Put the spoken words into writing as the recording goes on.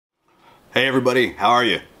Hey everybody, how are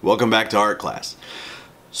you? Welcome back to art class.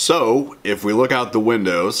 So, if we look out the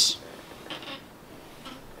windows,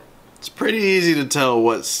 it's pretty easy to tell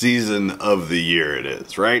what season of the year it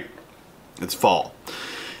is, right? It's fall.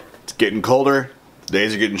 It's getting colder, the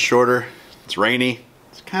days are getting shorter, it's rainy,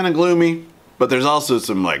 it's kind of gloomy, but there's also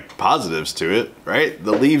some positives to it, right?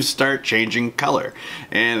 The leaves start changing color,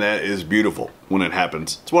 and that is beautiful when it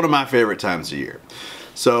happens. It's one of my favorite times of year.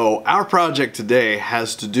 So our project today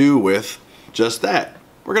has to do with just that.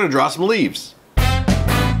 We're gonna draw some leaves.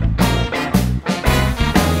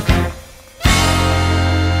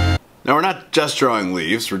 Now we're not just drawing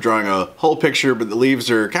leaves, we're drawing a whole picture, but the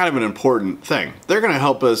leaves are kind of an important thing. They're gonna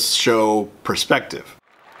help us show perspective.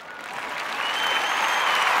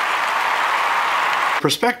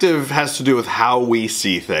 Perspective has to do with how we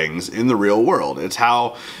see things in the real world. It's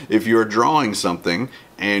how, if you're drawing something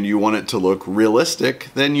and you want it to look realistic,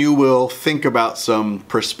 then you will think about some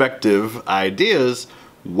perspective ideas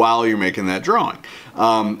while you're making that drawing.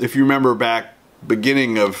 If you remember back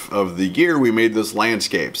beginning of the year, we made those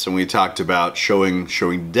landscapes and we talked about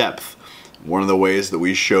showing depth. One of the ways that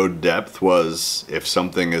we showed depth was if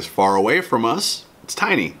something is far away from us, it's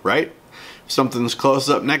tiny, right? If something's close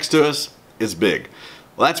up next to us, it's big.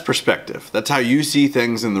 Well, that's perspective. That's how you see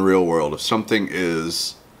things in the real world. If something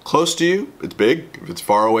is close to you, it's big. If it's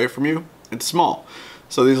far away from you, it's small.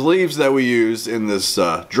 So these leaves that we use in this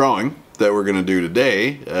drawing that we're gonna do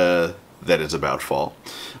today, that is about fall,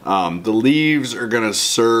 the leaves are gonna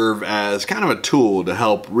serve as kind of a tool to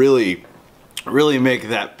help really make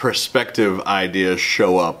that perspective idea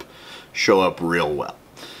show up real well.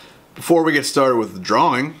 Before we get started with the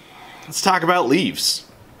drawing, let's talk about leaves.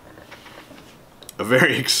 A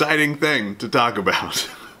very exciting thing to talk about.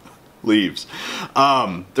 Leaves.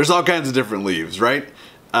 There's all kinds of different leaves, right?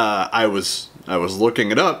 I was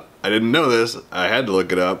looking it up. I didn't know this. I had to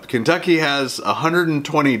look it up. Kentucky has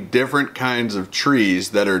 120 different kinds of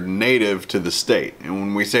trees that are native to the state. And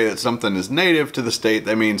when we say that something is native to the state,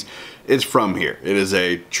 that means it's from here. It is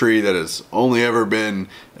a tree that has only ever been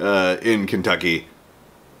in Kentucky.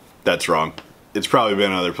 That's wrong. It's probably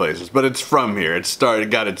been other places, but it's from here. It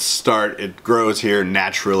got its start. It grows here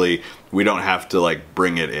naturally. We don't have to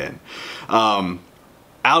bring it in.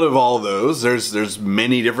 Out of all those, there's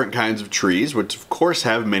many different kinds of trees, which of course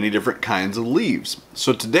have many different kinds of leaves.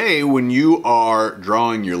 So today, when you are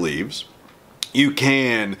drawing your leaves, you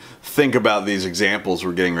can think about these examples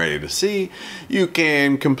we're getting ready to see. You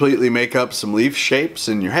can completely make up some leaf shapes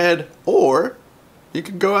in your head, or you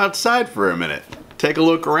could go outside for a minute. Take a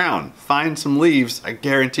look around, find some leaves. I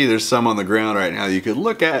guarantee there's some on the ground right now that you could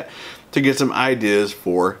look at to get some ideas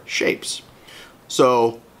for shapes.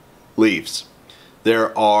 So, leaves.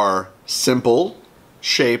 There are simple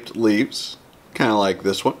shaped leaves, kind of like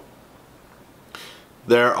this one.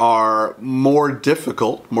 There are more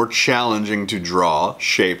difficult, more challenging to draw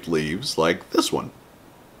shaped leaves like this one.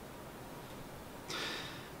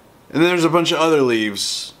 And then there's a bunch of other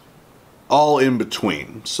leaves all in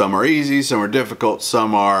between. Some are easy, some are difficult,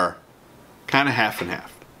 some are kind of half and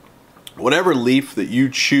half. Whatever leaf that you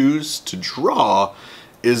choose to draw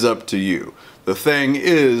is up to you. The thing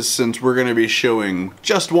is, since we're going to be showing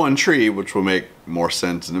just one tree, which will make more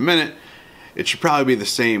sense in a minute, it should probably be the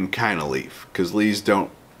same kind of leaf, because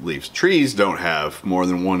trees don't have more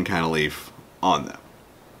than one kind of leaf on them.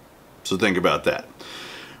 So think about that.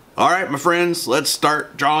 All right, my friends, let's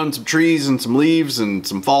start drawing some trees and some leaves and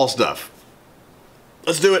some fall stuff.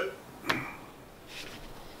 Let's do it.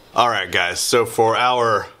 All right, guys, so for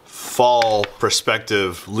our fall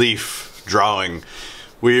perspective leaf drawing,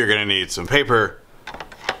 we are gonna need some paper,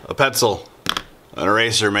 a pencil, an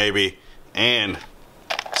eraser maybe, and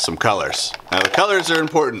some colors. Now the colors are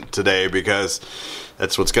important today because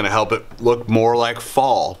that's what's gonna help it look more like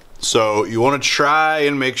fall. So you wanna try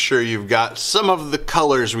and make sure you've got some of the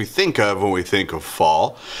colors we think of when we think of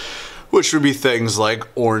fall, which would be things like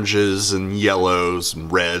oranges and yellows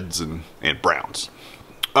and reds and browns.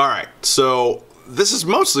 All right, so this is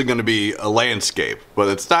mostly gonna be a landscape, but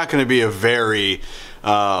it's not gonna be a very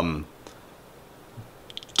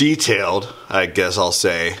detailed, I guess I'll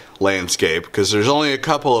say, landscape, because there's only a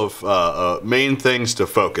couple of main things to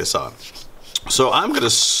focus on. So I'm gonna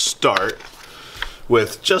start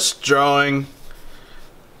with just drawing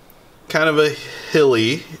kind of a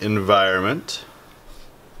hilly environment.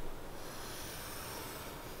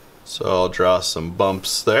 So I'll draw some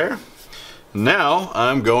bumps there. Now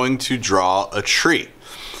I'm going to draw a tree.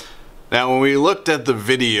 Now when we looked at the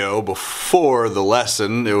video before the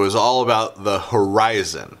lesson, it was all about the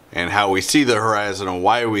horizon and how we see the horizon and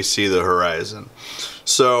why we see the horizon.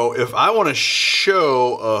 So if I want to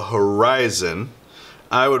show a horizon,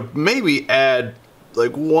 I would maybe add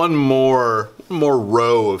like one more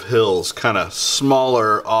row of hills, kind of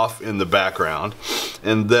smaller off in the background,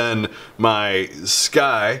 and then my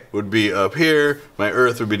sky would be up here, my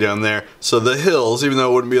earth would be down there, so the hills, even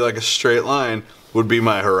though it wouldn't be like a straight line, would be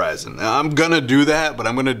my horizon. Now I'm gonna do that, but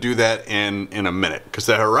I'm gonna do that in a minute, because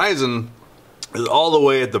the horizon is all the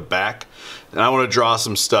way at the back, and I want to draw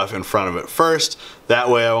some stuff in front of it first. That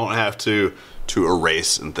way I won't have to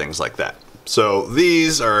erase and things like that. So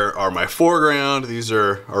these are my foreground, these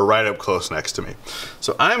are right up close next to me.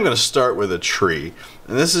 So I'm gonna start with a tree,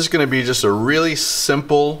 and this is gonna be just a really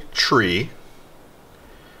simple tree.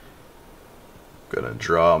 I'm gonna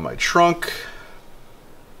draw my trunk.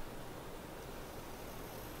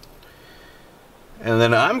 And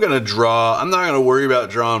then I'm gonna draw, I'm not gonna worry about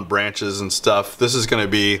drawing branches and stuff. This is gonna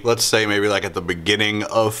be, let's say maybe like at the beginning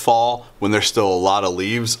of fall when there's still a lot of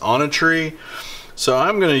leaves on a tree. So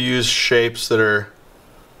I'm gonna use shapes that are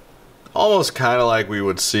almost kind of like we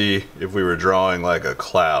would see if we were drawing like a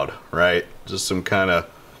cloud, right? Just some kind of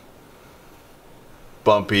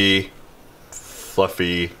bumpy,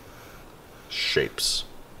 fluffy shapes.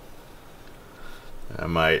 I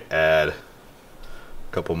might add a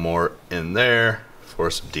couple more in there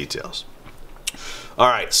for some details. All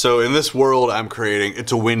right, so in this world I'm creating,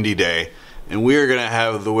 it's a windy day, and we are gonna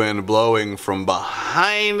have the wind blowing from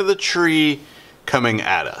behind the tree coming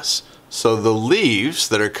at us. So the leaves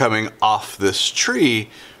that are coming off this tree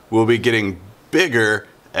will be getting bigger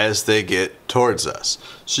as they get towards us.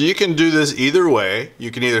 So you can do this either way. You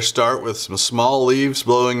can either start with some small leaves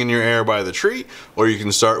blowing in your air by the tree, or you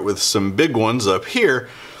can start with some big ones up here.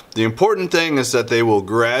 The important thing is that they will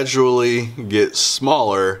gradually get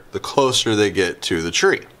smaller the closer they get to the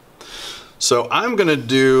tree. So I'm gonna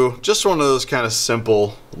do just one of those kind of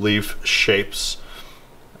simple leaf shapes.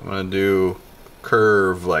 I'm gonna do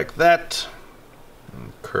curve like that,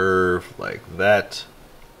 and curve like that.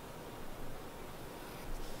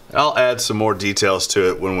 I'll add some more details to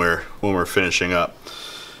it when we're finishing up.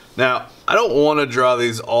 Now, I don't want to draw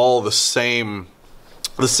these all the same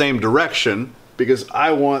direction, because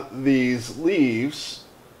I want these leaves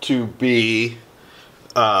to be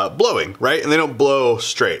blowing, right? And they don't blow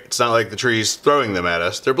straight. It's not like the tree's throwing them at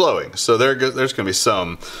us, they're blowing. So there's going to be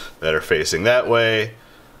some that are facing that way.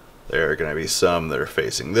 There are going to be some that are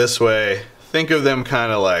facing this way. Think of them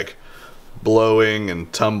kind of like blowing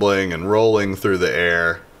and tumbling and rolling through the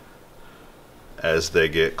air as they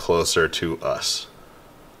get closer to us.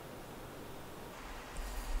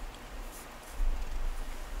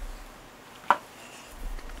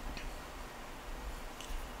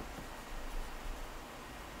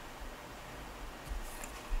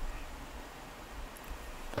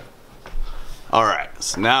 All right,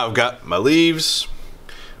 so now I've got my leaves.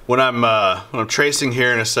 When I'm tracing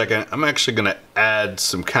here in a second, I'm actually gonna add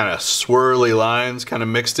some kind of swirly lines kind of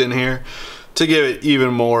mixed in here to give it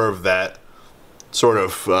even more of that sort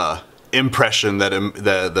of impression, that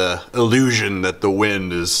the illusion that the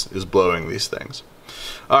wind is blowing these things.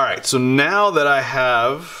 All right, so now that I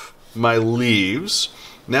have my leaves,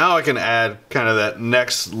 now I can add kind of that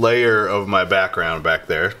next layer of my background back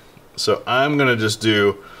there. So I'm gonna just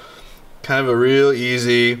do kind of a real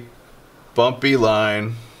easy bumpy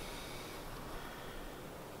line.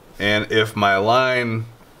 And if my line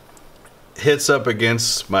hits up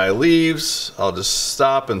against my leaves, I'll just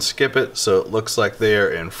stop and skip it so it looks like they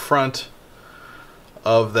are in front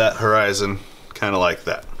of that horizon, kind of like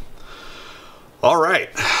that. All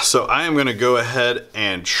right, so I am gonna go ahead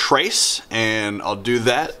and trace, and I'll do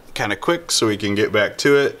that kind of quick so we can get back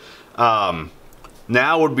to it.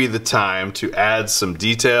 Now would be the time to add some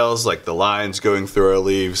details, like the lines going through our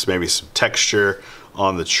leaves, maybe some texture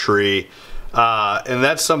on the tree. And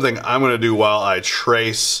that's something I'm gonna do while I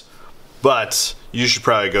trace, but you should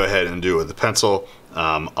probably go ahead and do it with the pencil.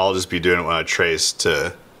 I'll just be doing it when I trace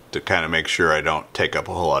to kind of make sure I don't take up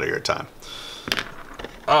a whole lot of your time.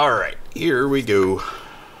 All right, here we go.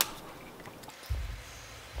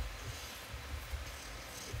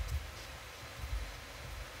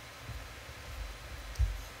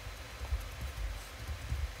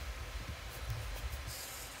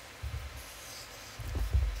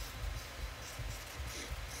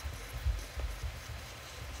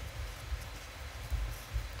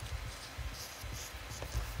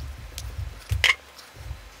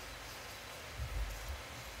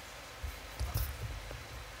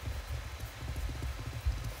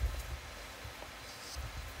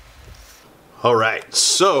 All right,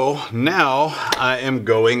 so now I am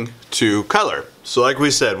going to color. So like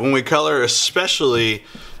we said, when we color, especially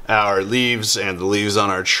our leaves and the leaves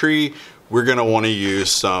on our tree, we're gonna wanna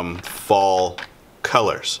use some fall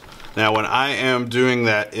colors. Now when I am doing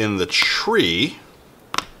that in the tree,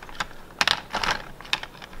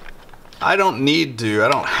 I don't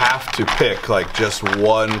have to pick like just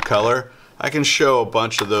one color. I can show a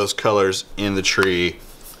bunch of those colors in the tree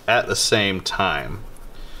at the same time.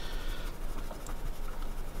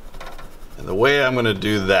 And the way I'm gonna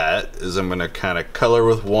do that is I'm gonna kind of color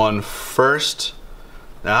with one first.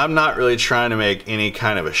 Now I'm not really trying to make any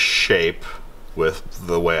kind of a shape with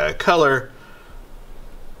the way I color,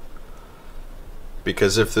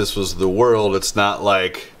 because if this was the world, it's not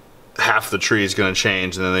like half the tree is going to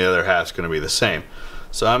change and then the other half's going to be the same.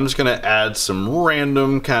 So I'm just going to add some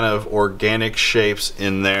random kind of organic shapes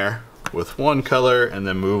in there with one color and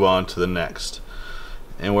then move on to the next.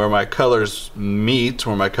 And where my colors meet,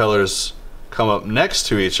 where my colors come up next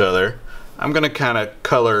to each other, I'm going to kind of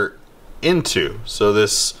color into. So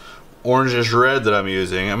this orangish red that I'm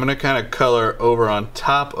using, I'm going to kind of color over on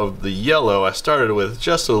top of the yellow I started with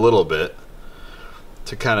just a little bit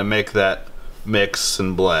to kind of make that mix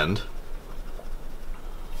and blend.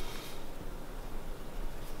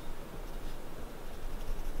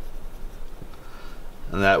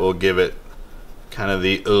 And that will give it kind of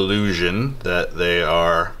the illusion that they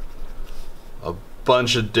are a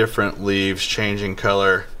bunch of different leaves changing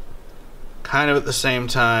color kind of at the same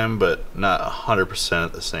time, but not 100%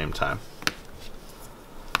 at the same time.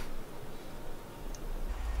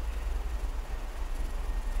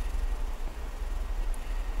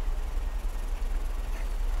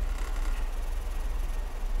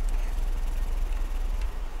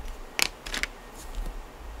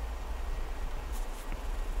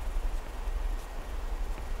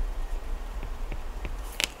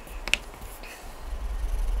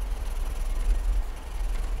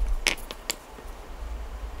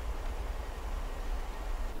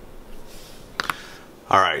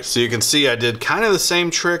 Alright, so you can see I did kind of the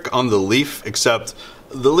same trick on the leaf, except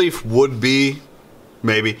the leaf would be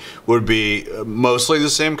mostly the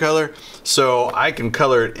same color. So I can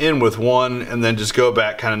color it in with one and then just go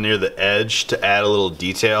back kind of near the edge to add a little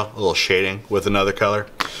detail, a little shading with another color.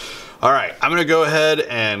 Alright, I'm going to go ahead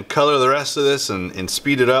and color the rest of this and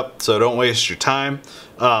speed it up so don't waste your time.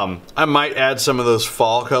 I might add some of those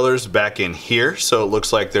fall colors back in here so it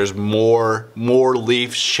looks like there's more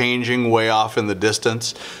leaves changing way off in the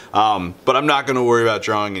distance. But I'm not going to worry about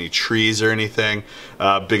drawing any trees or anything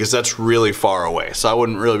because that's really far away. So I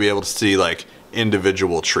wouldn't really be able to see like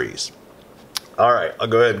individual trees. Alright, I'll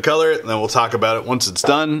go ahead and color it and then we'll talk about it once it's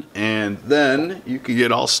done, and then you can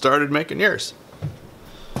get all started making yours.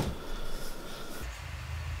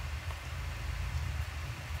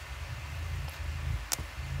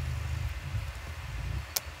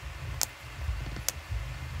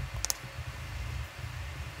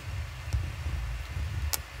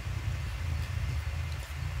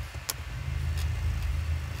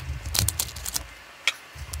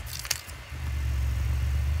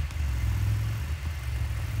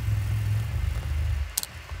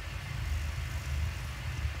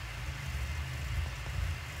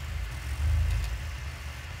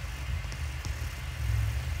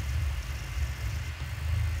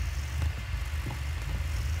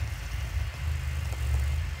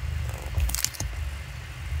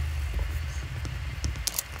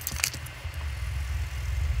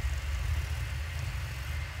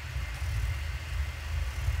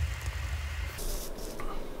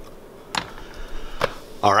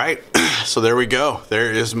 All right, so there we go.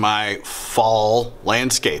 There is my fall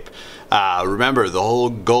landscape. Remember, the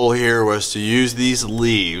whole goal here was to use these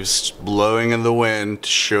leaves blowing in the wind to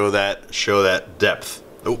show that depth.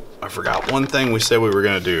 Oh, I forgot one thing we said we were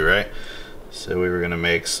gonna do, right? So we were gonna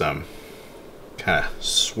make some kind of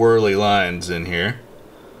swirly lines in here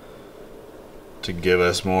to give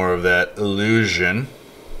us more of that illusion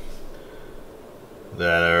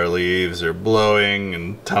that our leaves are blowing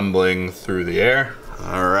and tumbling through the air.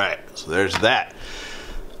 Alright, so there's that.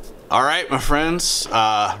 Alright, my friends,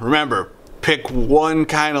 remember, pick one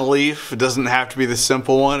kind of leaf. It doesn't have to be the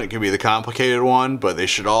simple one, it can be the complicated one, but they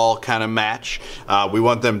should all kind of match. We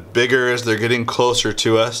want them bigger as they're getting closer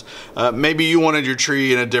to us. Maybe you wanted your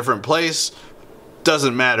tree in a different place.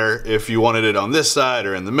 Doesn't matter if you wanted it on this side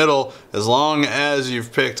or in the middle, as long as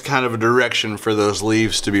you've picked kind of a direction for those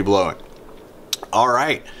leaves to be blowing.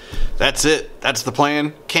 Alright, that's it. That's the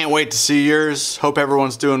plan. Can't wait to see yours. Hope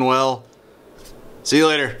everyone's doing well. See you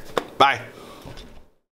later. Bye.